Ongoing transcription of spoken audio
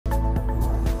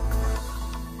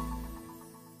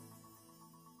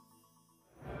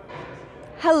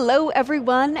Hello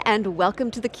everyone, and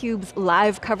welcome to theCUBE's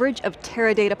live coverage of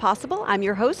Teradata Possible. I'm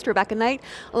your host, Rebecca Knight,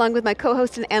 along with my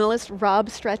co-host and analyst, Rob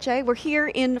Strechay. We're here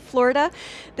in Florida.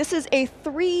 This is a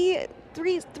three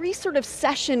sort of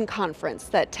session conference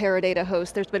that Teradata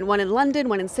hosts. There's been one in London,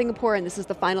 one in Singapore, and this is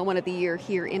the final one of the year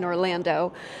here in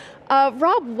Orlando.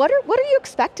 Rob, what are you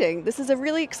expecting? This is a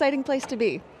really exciting place to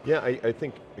be. Yeah, I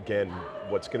think, again,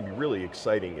 what's going to be really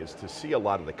exciting is to see a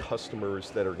lot of the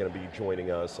customers that are going to be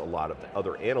joining us, a lot of the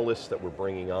other analysts that we're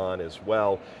bringing on as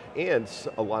well, and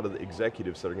a lot of the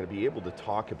executives that are going to be able to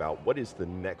talk about what is the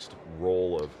next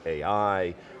role of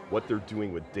AI, what they're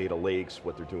doing with data lakes,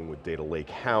 what they're doing with data lake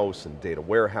house and data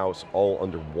warehouse, all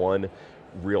under one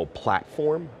real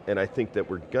platform. And I think that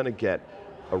we're going to get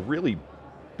a really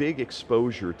big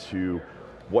exposure to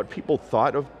what people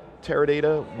thought of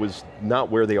Teradata was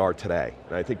not where they are today.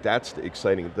 And I think that's the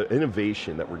exciting, the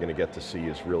innovation that we're going to get to see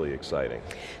is really exciting.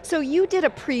 So you did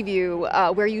a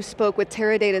preview where you spoke with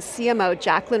Teradata's CMO,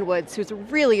 Jacqueline Woods, who's a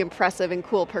really impressive and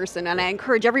cool person, and I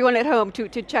encourage everyone at home to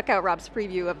check out Rob's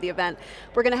preview of the event.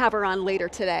 We're going to have her on later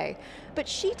today. But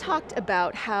she talked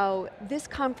about how this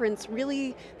conference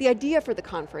really, the idea for the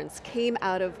conference coming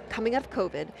out of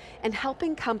COVID and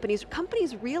helping companies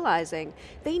realizing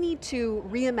they need to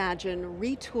reimagine,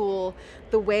 retool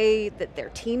the way that their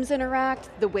teams interact,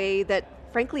 the way that,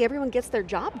 frankly, everyone gets their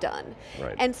job done.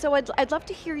 Right. And so I'd love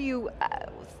to hear you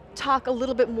talk a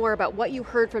little bit more about what you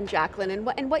heard from Jacqueline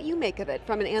and what you make of it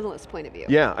from an analyst point of view.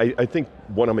 Yeah, I think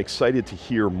what I'm excited to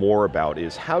hear more about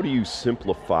is how do you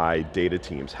simplify data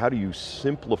teams? How do you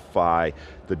simplify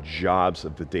the jobs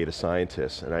of the data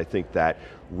scientists? And I think that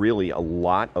really a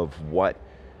lot of what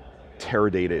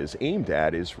Teradata is aimed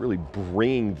at is really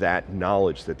bringing that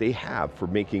knowledge that they have for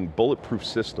making bulletproof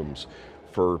systems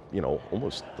for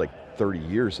almost like 30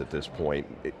 years at this point,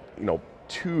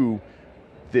 to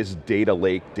this data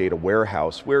lake, data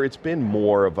warehouse, where it's been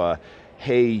more of a,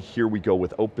 hey, here we go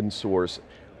with open source,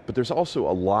 but there's also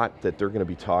a lot that they're going to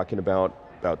be talking about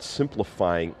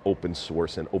simplifying open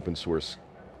source and open source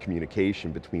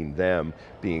communication between them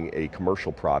being a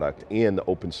commercial product and the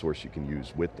open source you can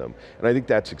use with them. And I think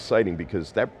that's exciting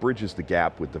because that bridges the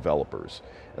gap with developers.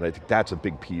 And I think that's a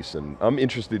big piece, and I'm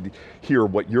interested to hear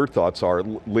what your thoughts are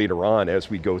later on as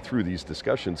we go through these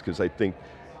discussions, because I think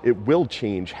it will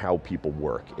change how people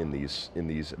work in these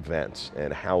events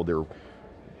and how they're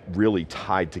really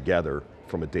tied together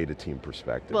from a data team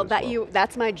perspective. Well,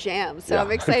 that's my jam, so yeah. I'm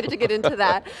excited to get into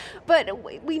that. But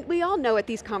we all know at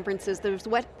these conferences, there's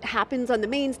what happens on the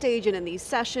main stage and in these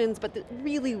sessions, but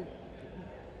really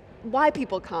why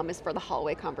people come is for the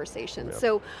hallway conversations. Yeah.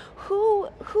 So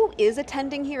who is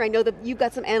attending here? I know that you've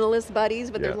got some analyst buddies,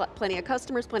 but there's plenty of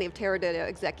customers, plenty of Teradata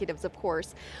executives, of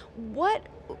course.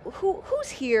 Who's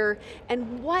here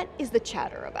and what is the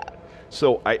chatter about?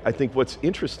 So I think what's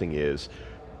interesting is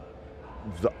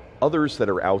the others that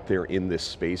are out there in this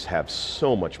space have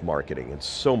so much marketing and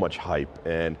so much hype,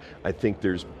 and I think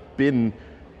there's been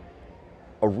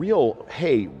a real,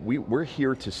 hey, we're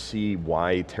here to see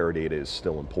why Teradata is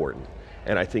still important.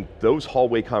 And I think those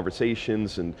hallway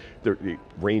conversations, and they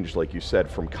range, like you said,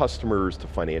 from customers to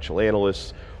financial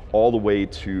analysts, all the way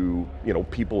to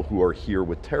people who are here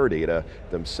with Teradata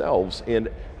themselves, and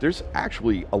there's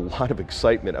actually a lot of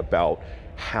excitement about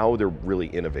how they're really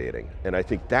innovating. And I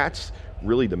think that's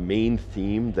really the main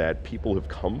theme that people have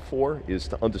come for, is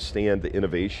to understand the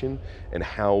innovation and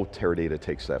how Teradata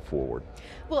takes that forward.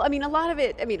 Well, a lot of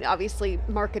it, obviously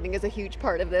marketing is a huge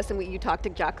part of this, and you talked to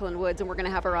Jacqueline Woods, and we're going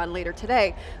to have her on later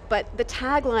today, but the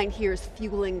tagline here is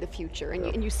fueling the future,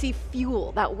 and you see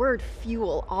fuel, that word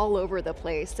fuel, all over the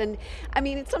place. And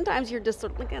sometimes you're just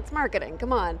sort of like, it's marketing,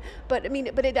 come on. But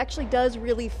it actually does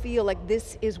really feel like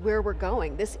this is where we're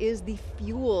going. This is the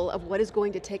fuel of what is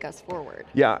going to take us forward.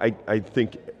 Yeah, I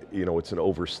think it's an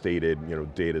overstated,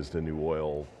 data's the new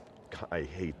oil. I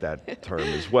hate that term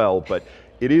as well, but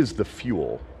it is the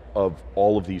fuel of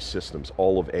all of these systems,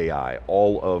 all of AI,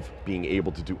 all of being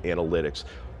able to do analytics,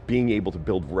 being able to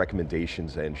build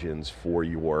recommendations engines for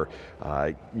your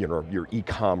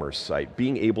e-commerce site,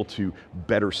 being able to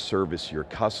better service your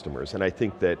customers. And I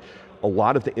think that a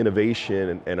lot of the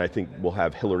innovation, and I think we'll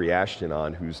have Hillary Ashton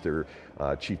on, who's their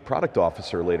Chief Product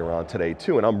Officer later on today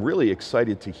too, and I'm really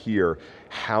excited to hear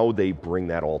how they bring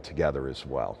that all together as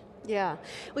well. Yeah,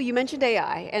 well you mentioned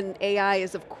AI, and AI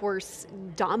is of course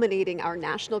dominating our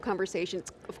national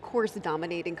conversations, of course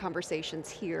dominating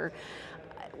conversations here.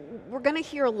 we're going to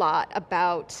hear a lot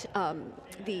about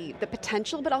the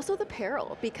potential, but also the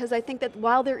peril, because I think that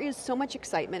while there is so much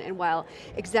excitement, and while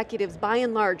executives, by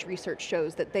and large, research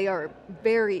shows that they are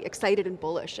very excited and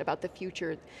bullish about the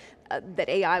future that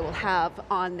AI will have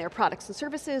on their products and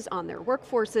services, on their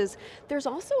workforces, there's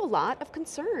also a lot of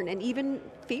concern and even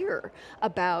fear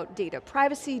about data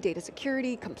privacy, data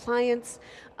security, compliance.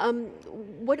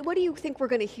 What do you think we're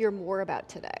going to hear more about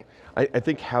today? I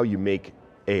think how you make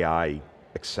AI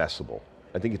accessible.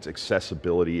 I think it's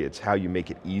accessibility, it's how you make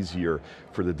it easier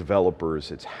for the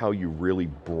developers, it's how you really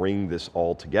bring this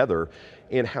all together,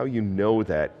 and how you know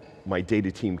that my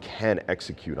data team can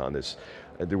execute on this.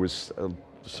 There was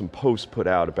some posts put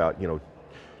out about,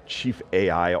 chief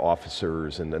AI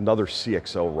officers and another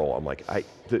CXO role. I'm like,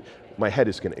 my head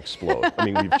is going to explode. I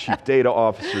mean, we have chief data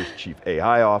officers, chief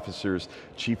AI officers,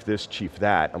 chief this, chief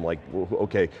that. I'm like, well,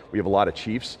 okay, we have a lot of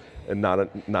chiefs and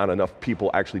not enough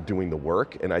people actually doing the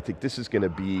work, and I think this is going to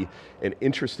be an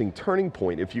interesting turning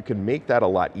point if you can make that a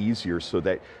lot easier so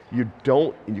that you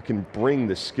can bring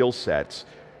the skill sets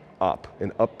up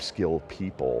and upskill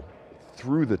people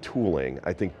through the tooling.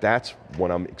 I think that's what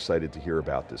I'm excited to hear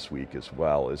about this week as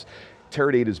well, is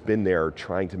Teradata's been there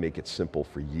trying to make it simple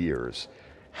for years.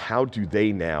 How do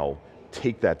they now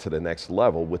take that to the next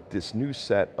level with this new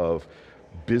set of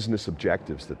business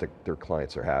objectives that their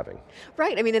clients are having?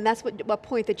 Right, I mean, and that's what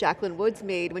point that Jacqueline Woods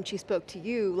made when she spoke to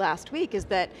you last week, is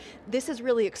that this has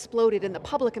really exploded in the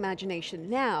public imagination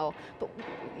now, but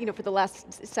for the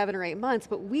last 7 or 8 months,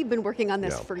 but we've been working on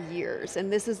this for years,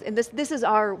 and this is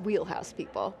our wheelhouse,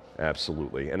 people.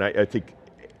 Absolutely, and I think,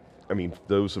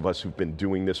 those of us who've been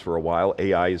doing this for a while,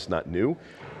 AI is not new.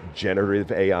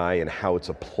 Generative AI and how it's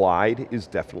applied is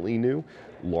definitely new.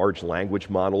 Large language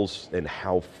models and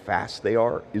how fast they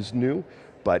are is new,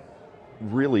 but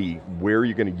really where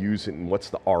you're going to use it and what's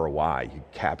the ROI you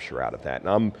capture out of that.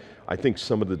 And I think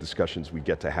some of the discussions we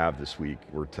get to have this week,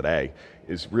 or today,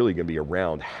 is really going to be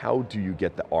around how do you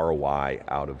get the ROI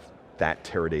out of that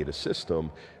Teradata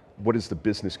system. What is the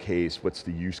business case, what's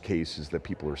the use cases that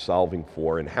people are solving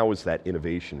for, and how is that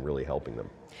innovation really helping them?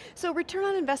 So return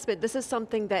on investment, this is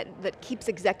something that keeps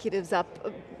executives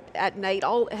up at night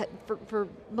for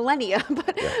millennia,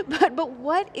 but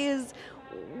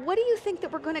what do you think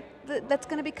that that's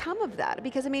going to become of that?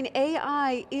 Because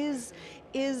AI is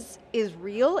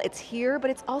real, it's here, but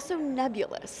it's also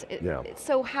nebulous.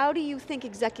 So how do you think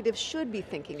executives should be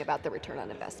thinking about the return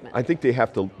on investment? I think they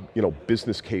have to,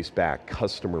 business case back,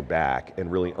 customer back,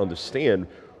 and really understand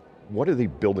what are they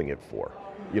building it for?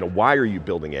 Why are you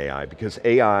building AI? Because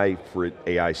AI, for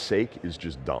AI's sake, is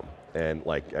just dumb. And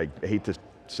I hate to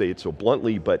say it so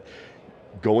bluntly, but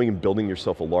going and building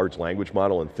yourself a large language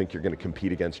model and think you're going to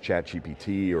compete against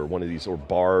ChatGPT or one of these, or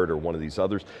Bard or one of these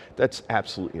others, that's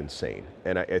absolutely insane.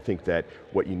 And I think that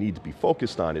what you need to be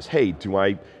focused on is, hey, do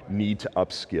I need to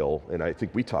upskill? And I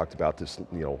think we talked about this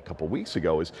a couple weeks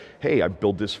ago, is, hey, I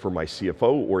build this for my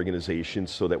CFO organization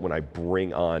so that when I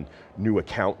bring on new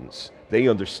accountants, they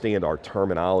understand our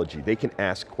terminology. They can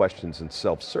ask questions in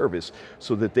self-service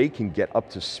so that they can get up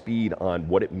to speed on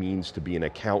what it means to be an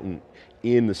accountant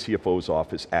in the CFO's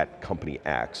office at company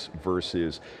X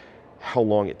versus how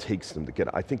long it takes them to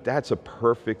get. I think that's a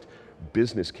perfect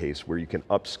business case where you can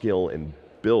upskill and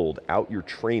build out your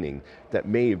training that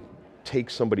may take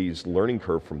somebody's learning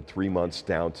curve from 3 months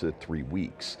down to 3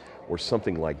 weeks, or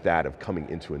something like that, of coming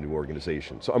into a new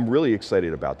organization. So I'm really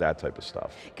excited about that type of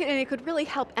stuff. And it could really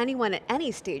help anyone at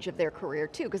any stage of their career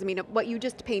too, because what you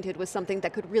just painted was something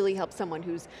that could really help someone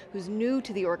who's new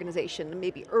to the organization,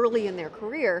 maybe early in their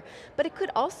career, but it could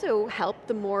also help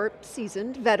the more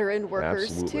seasoned veteran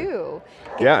workers too.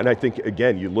 Yeah, and I think,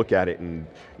 again, you look at it and,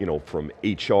 from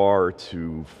HR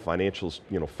to financials,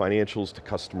 financials to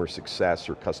customer success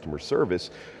or customer service,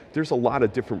 there's a lot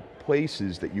of different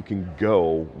places that you can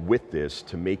go with this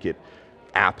to make it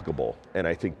applicable. And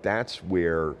I think that's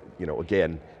where,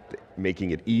 again,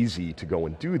 making it easy to go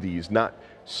and do these, not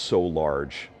so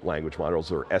large language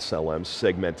models or SLMs,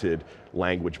 segmented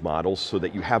language models, so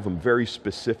that you have them very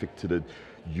specific to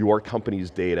your company's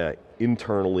data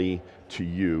internally to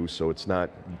you, so it's not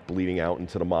bleeding out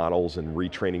into the models and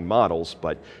retraining models,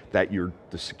 but that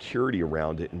the security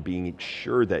around it and being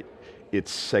sure that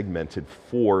it's segmented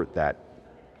for that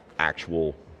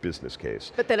actual business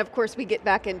case. But then of course we get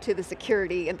back into the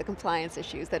security and the compliance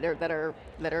issues that are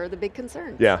the big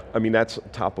concerns. Yeah, that's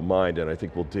top of mind, and I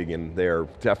think we'll dig in there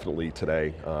definitely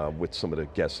today with some of the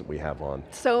guests that we have on.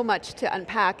 So much to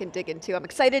unpack and dig into. I'm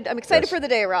excited for the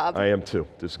day, Rob. I am too.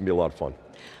 This is going to be a lot of fun.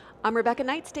 I'm Rebecca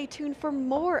Knight. Stay tuned for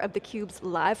more of theCUBE's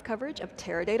live coverage of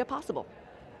Teradata Possible.